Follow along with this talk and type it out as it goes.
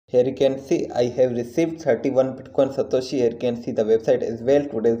Here you can see I have received 31 Bitcoin Satoshi. Here you can see the website as well,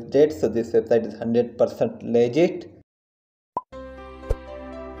 today's date. So this website is 100% legit.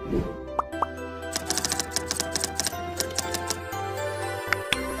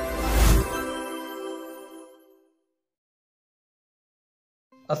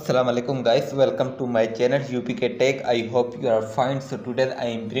 Assalamu alaikum guys, welcome to my channel UBK Tech. I hope you are fine. So today I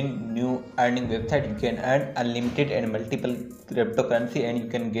am bringing new earning website. You can earn unlimited and multiple cryptocurrency, and you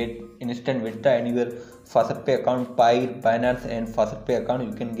can get instant withdrawal in your Faucet Pay account, Pi, Binance and Faucet Pay account.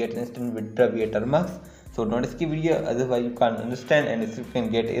 You can get instant withdrawal via Termux. So don't skip video, otherwise you can't understand and you can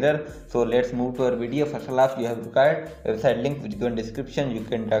get error. So let's move to our video. First of all, you have required website link which is given description. You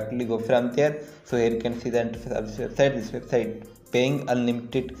can directly go from there. So here you can see the interface of this website. This website paying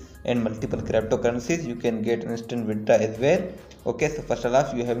unlimited and multiple cryptocurrencies. You can get instant withdrawal as well. Okay, so first of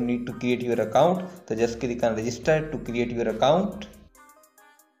all, you have need to create your account. So just click on register to create your account.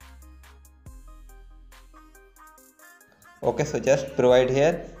 Okay, so just provide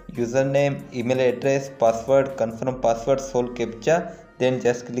here username, email address, password, confirm password, sole captcha. Then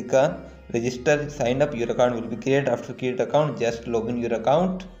just click on register, sign up. Your account will be created. After create account, just log in your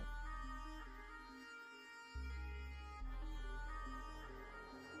account.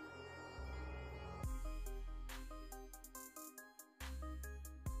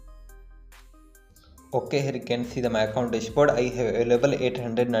 Okay, here you can see my account dashboard. I have available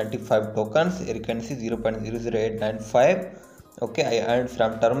 895 tokens. Here you can see 0.00895. Okay, I earned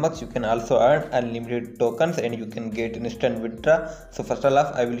from Termux. You can also earn unlimited tokens and you can get instant withdrawal. So first of all,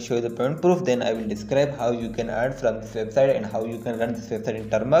 I will show you the payment proof. Then I will describe how you can earn from this website and how you can run this website in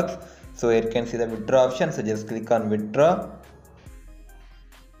Termux. So here you can see the withdraw option. So just click on withdraw.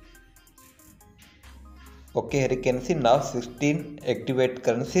 Okay, here you can see now 16 activate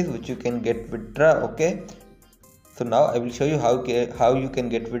currencies which you can get withdraw. Okay, so now I will show you how you can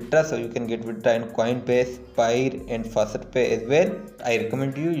get withdraw. So you can get withdraw in Coinbase, Pi and Faucet Pay as well. I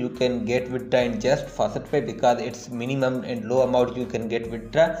recommend you can get withdraw in just Faucet Pay because it's minimum and low amount you can get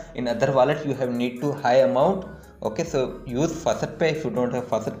withdraw. In other wallets you have need to high amount. Okay, so use Faucet Pay. If you don't have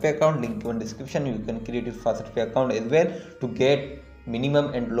Faucet Pay account, link given description. You can create a Faucet Pay account as well to get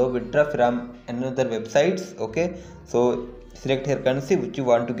minimum and low withdraw from another websites. Okay, so select here currency which you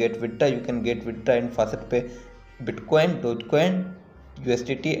want to get withdraw. You can get withdraw in Faucet Pay Bitcoin, Dogecoin,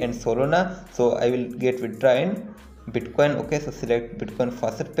 USDT and Solana. So I will get withdraw in Bitcoin. Okay, so select Bitcoin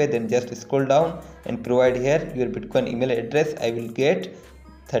Faucet Pay, then just scroll down and provide here your Bitcoin email address. I will get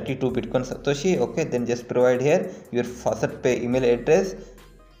 32 Bitcoin Satoshi. Okay, then just provide here your Faucet Pay email address,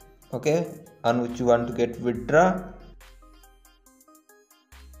 okay, on which you want to get withdraw.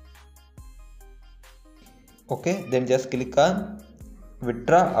 Okay, then just click on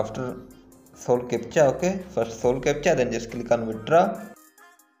withdraw after sole captcha. Okay, first sole captcha, then just click on withdraw.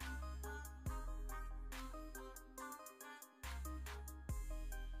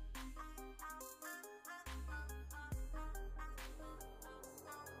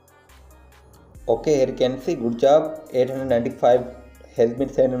 Okay, here you can see good job, 895 has been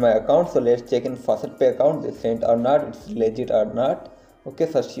sent in my account. So let's check in Faucet Pay account, they sent or not, it's legit or not. Okay,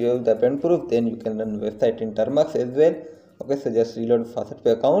 first you have the payment proof, then you can run website in Termux as well. Okay, so just reload Faucet Pay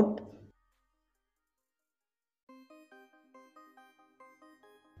account.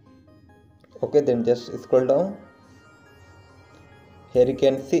 Okay, then just scroll down. Here you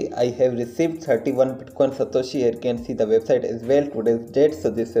can see I have received 31 Bitcoin Satoshi. Here you can see the website as well, today's date.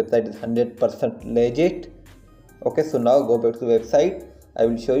 So this website is 100% legit. Okay, so now go back to the website. I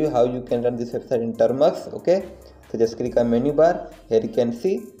will show you how you can run this website in Termux. Okay, so just click on menu bar. Here you can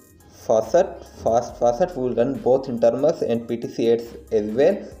see Faucet, Faucet will run both in Termux and BTC ads as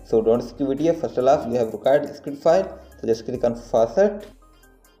well. So don't skip video. First of all, you have required script file. So just click on Faucet.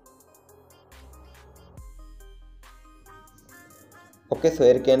 Okay, so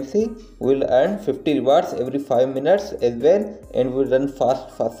here you can see we will earn 50 rewards every 5 minutes as well, and we will run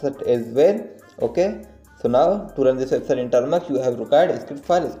Faucet as well. Okay, so now to run this website in Termux, you have required script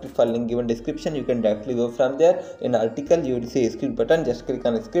file link given description. You can directly go from there. In article you will see script button, just click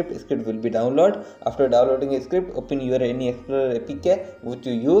on script will be download. After downloading a script, open your any Explorer APK which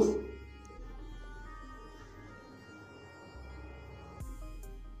you use.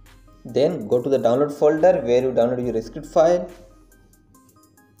 Then go to the download folder where you download your script file.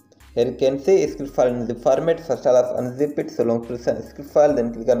 Here you can see script file in zip format. First of all, unzip it. So long press on script file,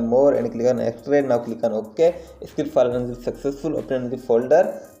 then click on more and click on extract. Now click on OK. Script file unzip successful. Open the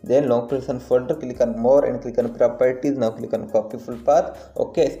folder. Then long press on folder. Click on more and click on properties. Now click on copy full path.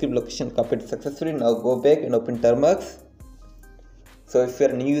 Okay, script location copied successfully. Now go back and open Termux. So if you are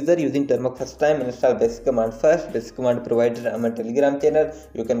a new user using Termux first time, install basic command first. Basic command provided on my Telegram channel.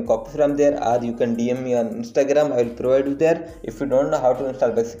 You can copy from there, or you can DM me on Instagram. I will provide you there. If you don't know how to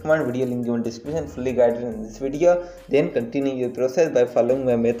install basic command, video link given description, fully guided in this video. Then continue your process by following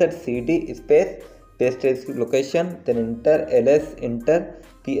my method: cd space paste location, then enter ls, enter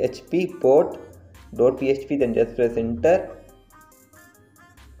php port .php, then just press enter.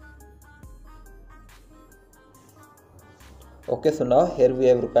 Okay, so now here we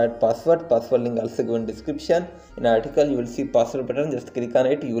have required password link also given description. In article you will see password button, just click on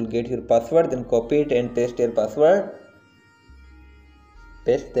it, you will get your password, then copy it and paste your password,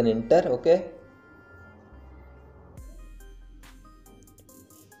 paste, then enter.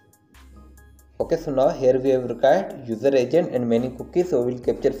 Okay, so now here we have required user agent and many cookies, so we will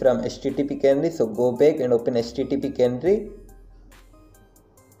capture from http canary. So go back and open http canary.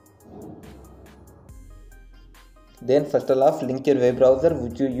 Then first of all, link your web browser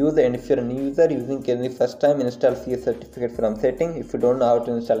which you use, and if you are a new user using Canary first time, install CS certificate from setting. If you don't know how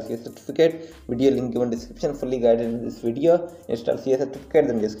to install CS certificate, video link given description, fully guided in this video. Install CS certificate,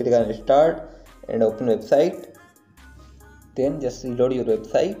 then just click on start and open website. Then just reload your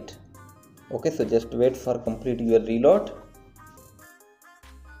website. Okay, so just wait for complete your reload.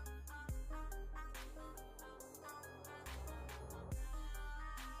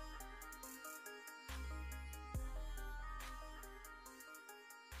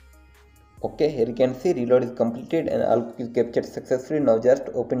 Okay, here you can see reload is completed and all cookies captured successfully. Now just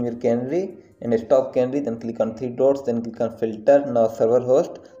open your Canary and stop Canary, then click on three dots, then click on filter. Now server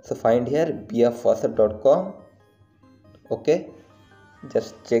host, so find here bfaucet.com. okay,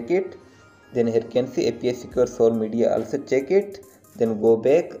 just check it. Then here you can see API secure Soul Media, also check it. Then go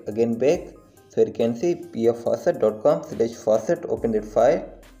back, again back. So here you can see bfaucet.com/faucet, open that file,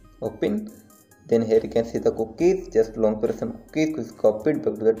 open. Then here you can see the cookies, just long press on cookies, copied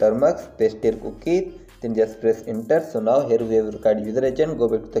back to the Termux, paste your cookies, then just press enter. So now here we have required user agent, go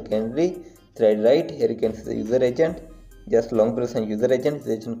back to the Canary, slide right, here you can see the user agent, just long press on user agent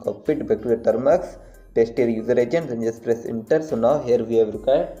copied back to the Termux, paste your user agent, then just press enter. So now here we have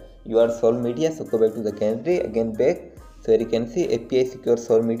required your Soul Media, so go back to the Canary, again back. So here you can see API secure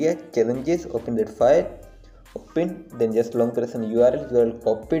Soul Media challenges, open that file, open, then just long press on URL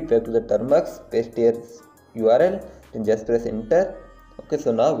copied back to the Termux, paste your URL, then just press enter. Okay,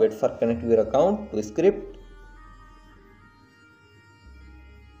 so now wait for connect your account to script.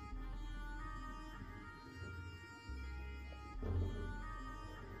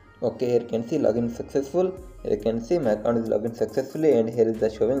 Okay, here you can see login successful. Here you can see my account is logged successfully, and here is the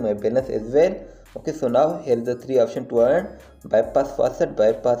showing my balance as well. Okay, so now here is the three options to earn: bypass faucet,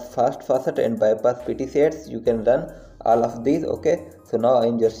 bypass fast faucet, and bypass BTC ads. You can run all of these. Okay, so now I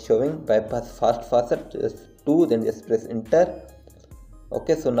am just showing bypass fast faucet, just 2, then just press enter.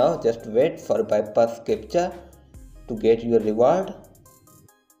 Okay, so now just wait for bypass captcha to get your reward.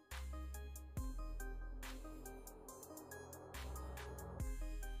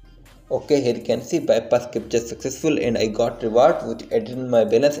 Okay, here you can see bypass capture successful and I got reward which added in my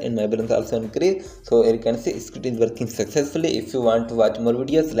balance, and my balance also increased. So here you can see script is working successfully. If you want to watch more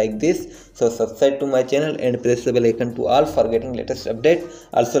videos like this, so subscribe to my channel and press the bell icon to all for getting latest update.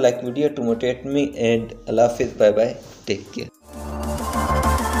 Also like video to motivate me, and Allah Hafiz, bye bye, take care.